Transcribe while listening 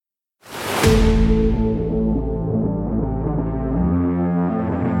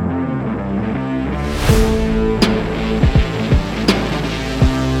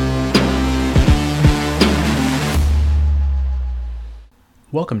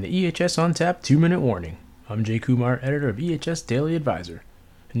Welcome to EHS on Tap 2-Minute Warning. I'm Jay Kumar, editor of EHS Daily Advisor.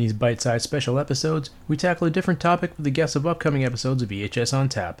 In these bite-sized special episodes, we tackle a different topic with the guests of upcoming episodes of EHS on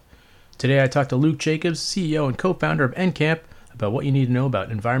Tap. Today I talked to Luke Jacobs, CEO and co-founder of NCAMP, about what you need to know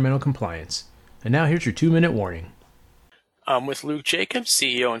about environmental compliance. And now here's your 2-minute warning. I'm with Luke Jacobs,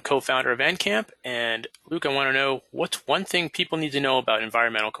 CEO and co-founder of NCAMP. And Luke, I want to know, what's one thing people need to know about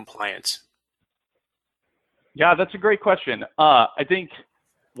environmental compliance? Yeah, that's a great question. I think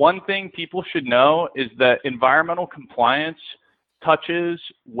one thing people should know is that environmental compliance touches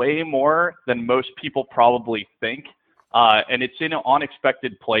way more than most people probably think, and it's in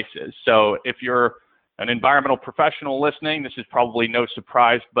unexpected places. So if you're an environmental professional listening, this is probably no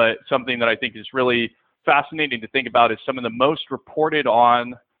surprise, but something that I think is really fascinating to think about is some of the most reported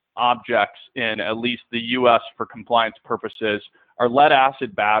on objects in at least the US for compliance purposes are lead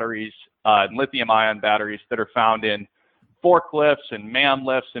acid batteries and lithium ion batteries that are found in forklifts and man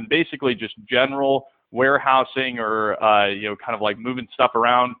lifts and basically just general warehousing or kind of like moving stuff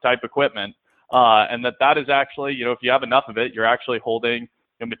around type equipment, and that is actually, if you have enough of it, you're actually holding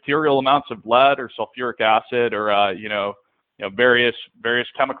material amounts of lead or sulfuric acid or various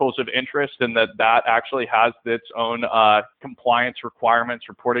chemicals of interest, and that actually has its own compliance requirements,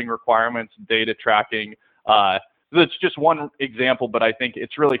 reporting requirements, data tracking. That's just one example, but I think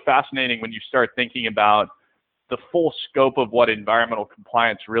it's really fascinating when you start thinking about the full scope of what environmental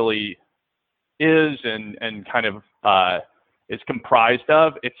compliance really is and kind of is comprised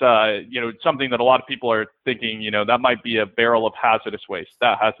of. It's something that a lot of people are thinking, that might be a barrel of hazardous waste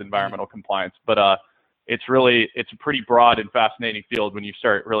that has environmental compliance, but it's a pretty broad and fascinating field when you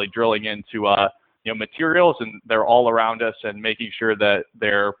start really drilling into materials, and they're all around us, and making sure that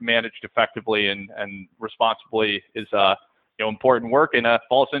they're managed effectively and responsibly is important work, and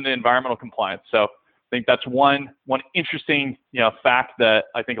falls into environmental compliance. So I think that's one interesting fact that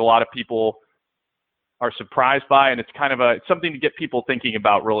I think a lot of people are surprised by, and it's kind of it's something to get people thinking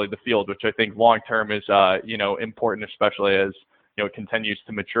about really the field, which I think long term is important, especially as it continues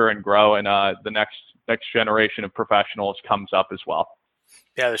to mature and grow, and the next generation of professionals comes up as well.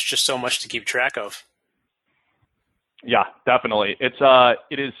 Yeah, there's just so much to keep track of. Yeah, definitely. It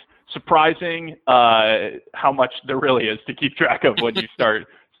is surprising how much there really is to keep track of when you start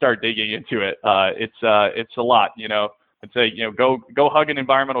digging into it. It's a lot, I'd say, go hug an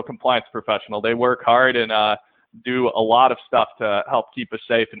environmental compliance professional. They work hard and do a lot of stuff to help keep us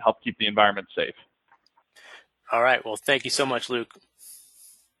safe and help keep the environment safe. All right. Well, thank you so much, Luke.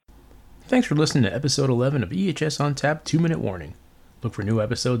 Thanks for listening to episode 11 of EHS on Tap 2-Minute Warning. Look for new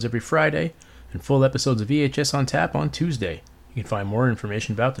episodes every Friday and full episodes of EHS on Tap on Tuesday. You can find more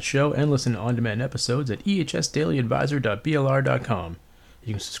information about the show and listen to on-demand episodes at ehsdailyadvisor.blr.com.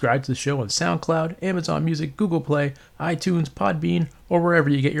 You can subscribe to the show on SoundCloud, Amazon Music, Google Play, iTunes, Podbean, or wherever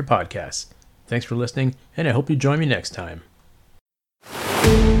you get your podcasts. Thanks for listening, and I hope you join me next time.